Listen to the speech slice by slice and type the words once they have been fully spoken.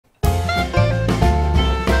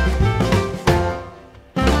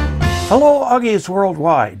Hello, Augies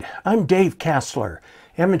Worldwide. I'm Dave Kassler,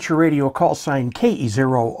 amateur radio call sign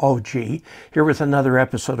KE0OG, here with another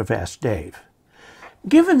episode of Ask Dave.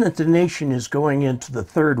 Given that the nation is going into the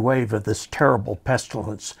third wave of this terrible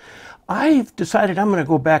pestilence, I've decided I'm going to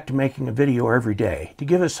go back to making a video every day to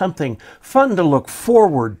give us something fun to look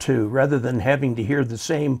forward to rather than having to hear the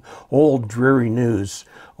same old dreary news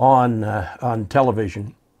on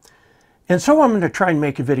television. And so I'm going to try and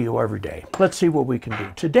make a video every day. Let's see what we can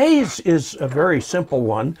do. Today's is a very simple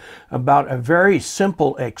one about a very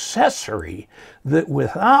simple accessory that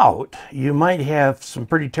without you might have some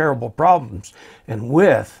pretty terrible problems, and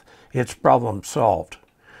with it's problem solved.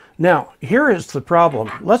 Now, here is the problem.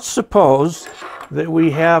 Let's suppose that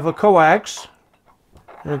we have a coax,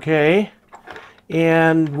 okay,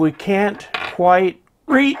 and we can't quite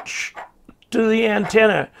reach to the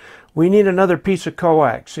antenna. We need another piece of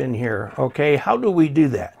coax in here, okay? How do we do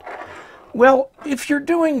that? Well, if you're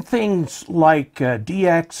doing things like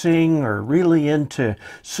DXing or really into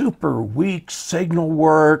super weak signal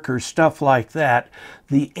work or stuff like that,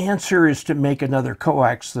 the answer is to make another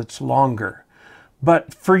coax that's longer.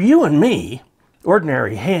 But for you and me,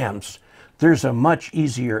 ordinary hams, there's a much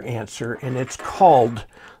easier answer, and it's called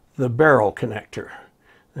the barrel connector.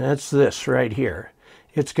 That's this right here.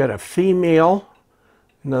 It's got a female,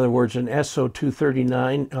 in other words, an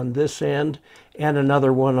SO239 on this end and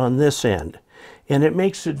another one on this end. And it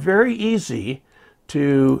makes it very easy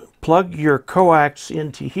to plug your coax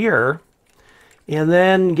into here and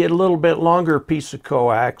then get a little bit longer piece of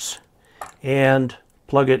coax and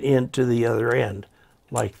plug it into the other end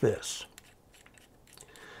like this.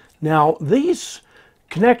 Now these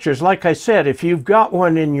connectors, like I said, if you've got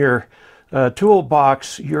one in your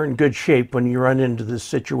toolbox, you're in good shape when you run into this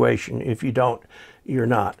situation. If you don't, you're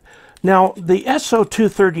not. Now, the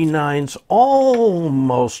SO239s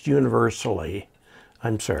almost universally,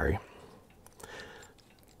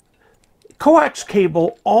 coax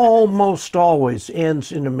cable almost always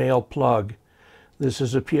ends in a male plug. This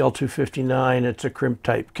is a PL259. It's a crimp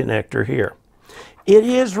type connector here. It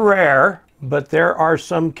is rare, but there are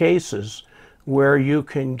some cases where you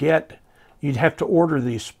can get, you'd have to order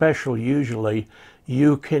these special usually.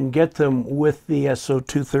 You can get them with the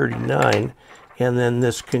SO239, and then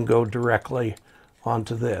this can go directly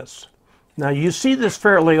onto this. Now you see this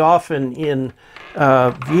fairly often in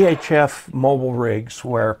VHF mobile rigs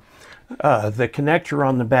where the connector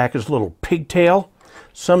on the back is a little pigtail.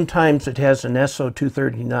 Sometimes it has an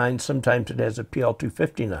SO239, sometimes it has a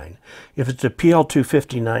PL259. If it's a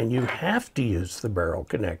PL259, you have to use the barrel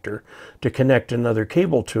connector to connect another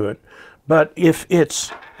cable to it. But if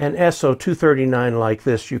it's an SO239 like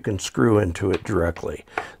this, you can screw into it directly.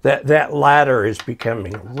 That latter is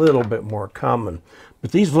becoming a little bit more common.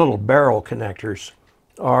 But these little barrel connectors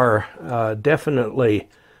are definitely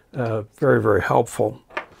very, very helpful.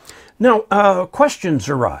 Now, questions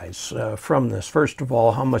arise from this. First of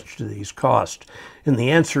all, how much do these cost? And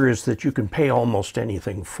the answer is that you can pay almost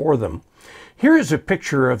anything for them. Here is a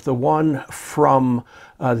picture of the one from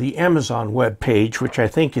the Amazon web page, which I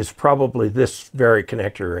think is probably this very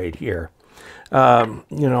connector right here. You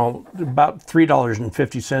know, about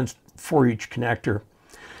 $3.50 for each connector.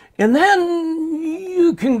 And then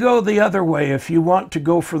you can go the other way. If you want to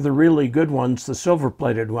go for the really good ones, the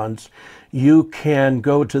silver-plated ones, you can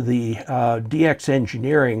go to the DX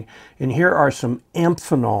Engineering, and here are some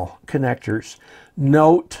Amphenol connectors.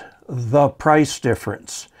 Note the price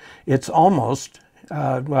difference. It's almost,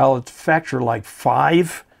 well, it's a factor like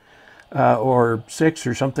 5 or 6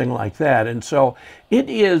 or something like that. And so it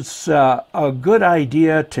is a good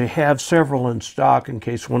idea to have several in stock in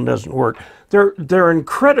case one doesn't work. They're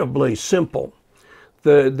incredibly simple.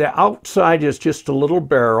 The outside is just a little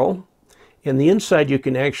barrel, and the inside you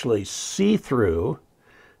can actually see through,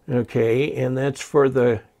 okay, and that's for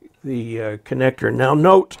the connector. Now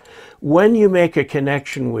note, when you make a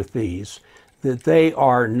connection with these, that they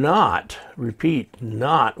are not, repeat,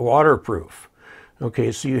 not waterproof.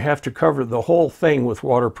 Okay, so you have to cover the whole thing with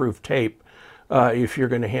waterproof tape if you're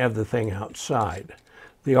going to have the thing outside.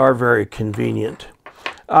 They are very convenient.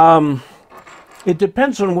 It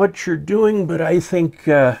depends on what you're doing, but I think,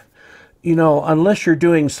 you know, unless you're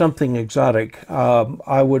doing something exotic,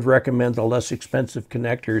 I would recommend the less expensive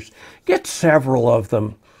connectors. Get several of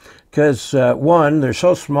them, because one, they're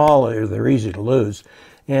so small, they're easy to lose.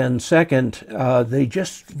 And second, they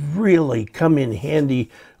just really come in handy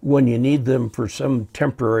when you need them for some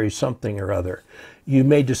temporary something or other. You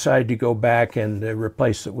may decide to go back and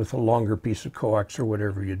replace it with a longer piece of coax or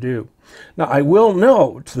whatever you do. Now, I will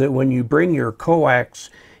note that when you bring your coax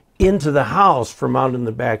into the house from out in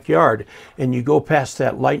the backyard, and you go past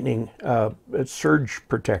that lightning surge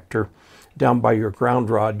protector down by your ground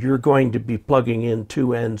rod, you're going to be plugging in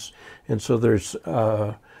two ends, and so there's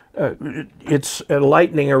it's a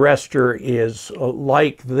lightning arrestor is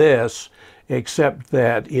like this, except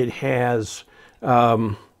that it has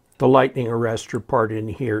the lightning arrestor part in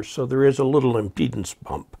here, so there is a little impedance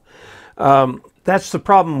bump. That's the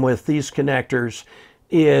problem with these connectors,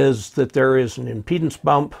 is that there is an impedance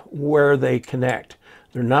bump where they connect.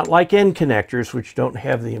 They're not like end connectors, which don't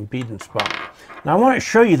have the impedance bump. Now I want to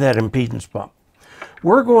show you that impedance bump.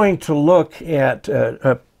 We're going to look at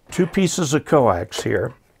two pieces of coax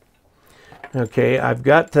here. Okay, I've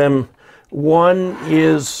got them. One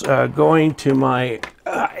is going to my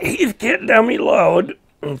Heathkit dummy load.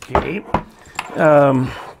 Okay.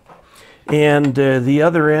 And the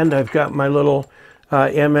other end, I've got my little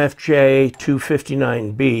MFJ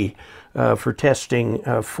 259B for testing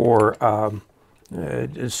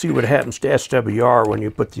to see what happens to SWR when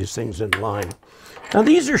you put these things in line. Now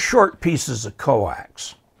these are short pieces of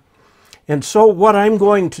coax. And so what I'm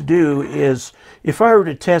going to do is, if I were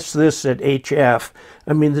to test this at HF,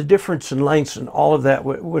 I mean the difference in lengths and all of that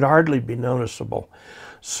would hardly be noticeable.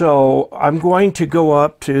 So I'm going to go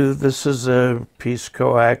up to, this is a piece of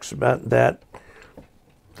coax about that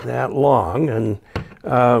long, and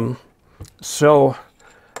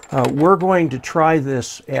we're going to try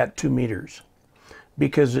this at 2 meters,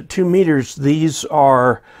 because at 2 meters these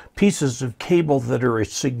are pieces of cable that are a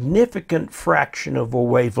significant fraction of a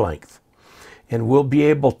wavelength, and we'll be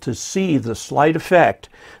able to see the slight effect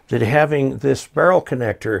that having this barrel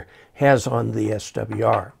connector has on the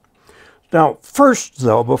SWR. Now first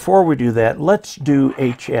though, before we do that, let's do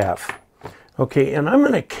HF. Okay, and I'm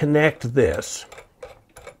going to connect this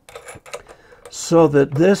so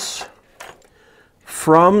that this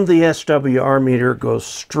from the SWR meter goes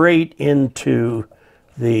straight into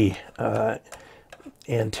the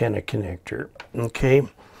antenna connector. Okay,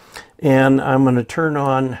 and I'm going to turn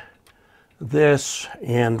on this,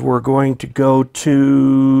 and we're going to go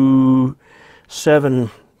to 7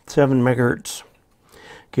 megahertz.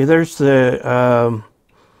 Okay, there's the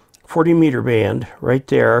 40 meter band right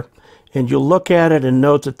there, and you'll look at it and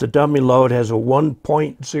note that the dummy load has a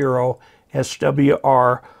 1.0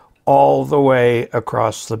 SWR all the way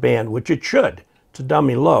across the band, which it should. It's a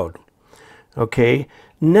dummy load. Okay,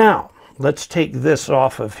 now let's take this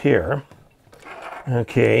off of here.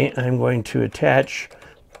 Okay, I'm going to attach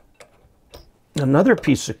another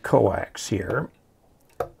piece of coax here.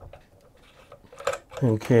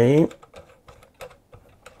 Okay,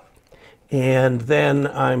 and then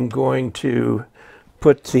I'm going to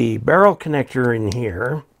put the barrel connector in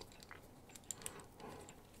here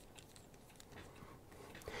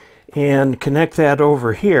and connect that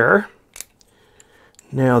over here.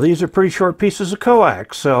 Now these are pretty short pieces of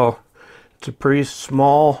coax, so it's a pretty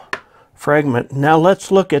small fragment. Now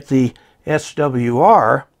let's look at the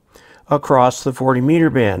SWR across the 40 meter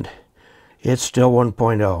band. It's still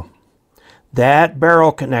 1.0. That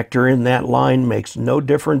barrel connector in that line makes no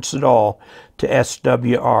difference at all to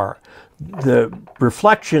SWR. The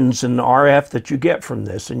reflections in the RF that you get from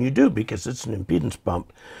this, and you do because it's an impedance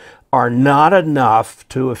bump, are not enough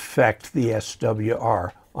to affect the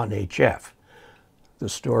SWR on HF. The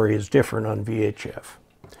story is different on VHF.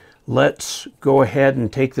 Let's go ahead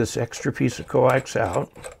and take this extra piece of coax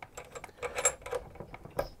out.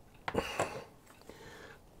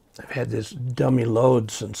 I've had this dummy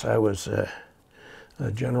load since I was a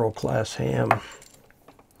general class ham.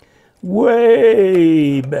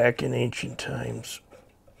 Way back in ancient times.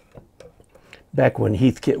 Back when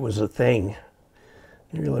Heathkit was a thing.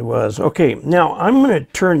 It really was. Okay, now I'm going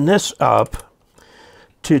to turn this up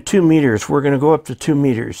to 2 meters. We're going to go up to 2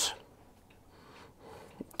 meters.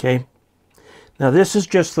 Okay. Now this is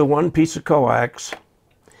just the one piece of coax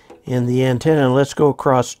in the antenna. Let's go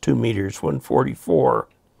across 2 meters, 144.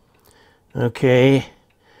 Okay.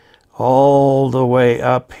 All the way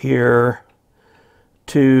up here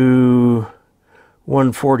to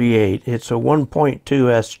 148. It's a 1.2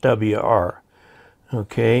 SWR.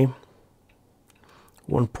 Okay.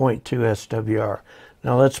 1.2 SWR.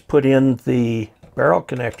 Now let's put in the barrel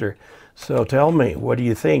connector. So tell me, what do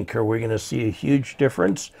you think? Are we going to see a huge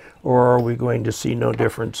difference, or are we going to see no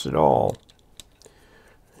difference at all?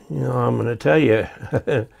 You know, I'm going to tell you,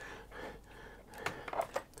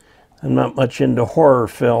 I'm not much into horror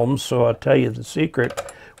films, so I'll tell you the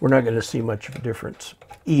secret. We're not going to see much of a difference,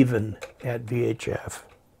 even at VHF.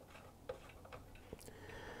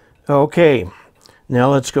 Okay,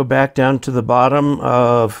 now let's go back down to the bottom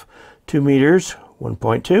of 2 meters,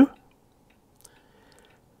 1.2.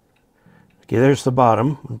 Okay, there's the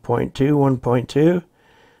bottom, 1.2, 1.2,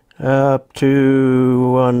 up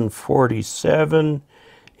to 147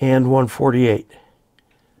 and 148.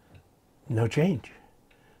 No change,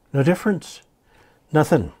 no difference,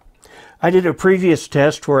 nothing. I did a previous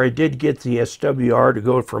test where I did get the SWR to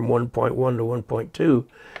go from 1.1 to 1.2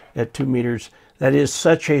 at 2 meters. That is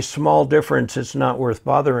such a small difference, it's not worth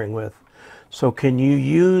bothering with. So can you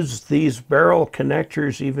use these barrel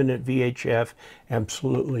connectors even at VHF?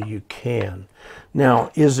 Absolutely you can.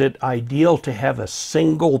 Now, is it ideal to have a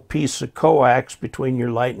single piece of coax between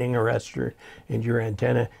your lightning arrestor and your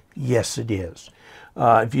antenna? Yes, it is.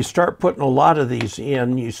 If you start putting a lot of these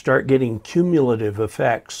in, you start getting cumulative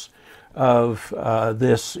effects of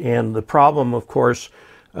this. And the problem, of course,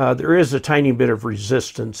 there is a tiny bit of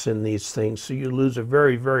resistance in these things, so you lose a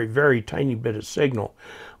very, very, very tiny bit of signal,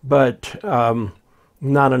 but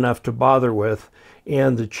not enough to bother with.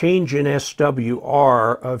 And the change in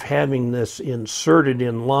SWR of having this inserted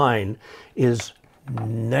in line is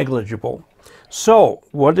negligible. So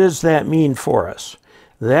what does that mean for us?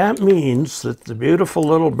 That means that the beautiful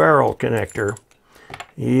little barrel connector,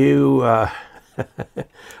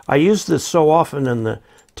 I use this so often in the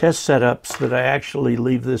test setups that I actually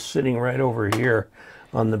leave this sitting right over here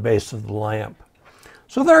on the base of the lamp.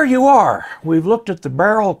 So there you are. We've looked at the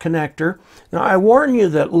barrel connector. Now I warn you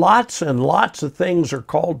that lots and lots of things are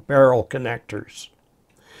called barrel connectors.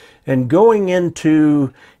 And going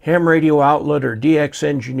into ham radio outlet or DX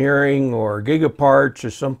engineering or gigaparts or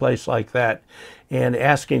someplace like that and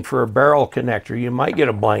asking for a barrel connector, you might get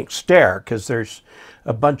a blank stare because there's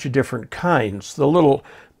a bunch of different kinds. The little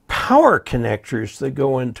power connectors that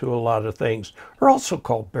go into a lot of things are also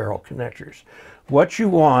called barrel connectors. What you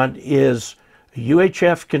want is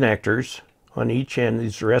UHF connectors on each end.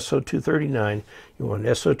 These are SO239. You want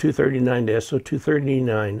SO239 to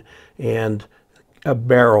SO239 and a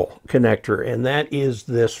barrel connector, and that is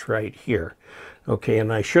this right here. Okay,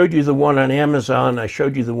 and I showed you the one on Amazon, I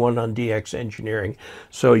showed you the one on DX Engineering,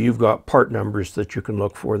 so you've got part numbers that you can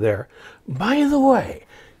look for there. By the way,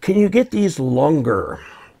 can you get these longer?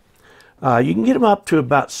 You can get them up to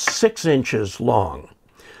about 6 inches long.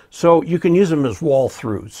 So you can use them as wall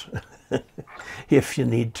throughs if you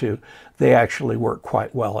need to. They actually work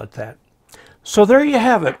quite well at that. So there you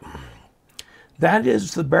have it. That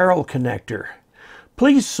is the barrel connector.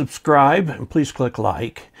 Please subscribe and please click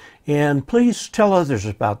like, and please tell others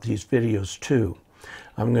about these videos too.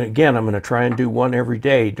 I'm going to try and do one every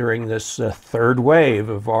day during this third wave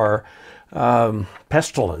of our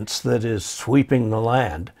pestilence that is sweeping the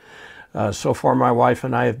land. So far my wife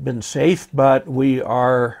and I have been safe, but we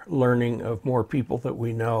are learning of more people that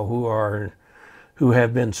we know who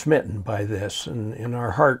have been smitten by this, and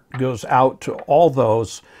our heart goes out to all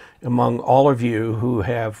those among all of you who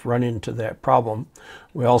have run into that problem.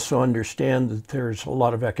 We also understand that there's a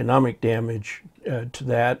lot of economic damage to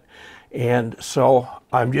that, and so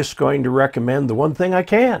I'm just going to recommend the one thing I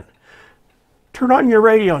can. Turn on your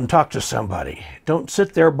radio and talk to somebody. Don't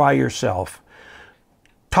sit there by yourself.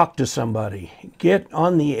 Talk to somebody. Get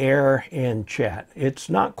on the air and chat. It's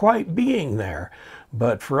not quite being there,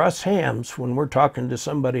 but for us hams, when we're talking to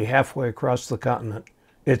somebody halfway across the continent,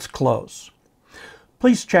 it's close.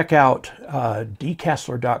 Please check out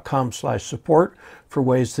dcasler.com/support for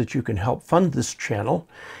ways that you can help fund this channel,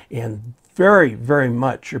 and very, very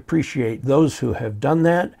much appreciate those who have done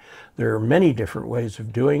that. There are many different ways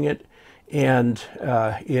of doing it, and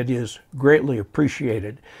it is greatly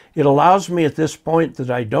appreciated. It allows me at this point that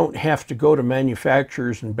I don't have to go to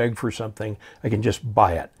manufacturers and beg for something. I can just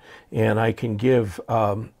buy it, and I can give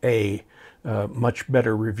a much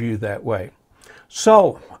better review that way.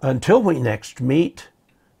 So until we next meet,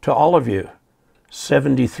 to all of you,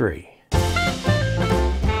 73.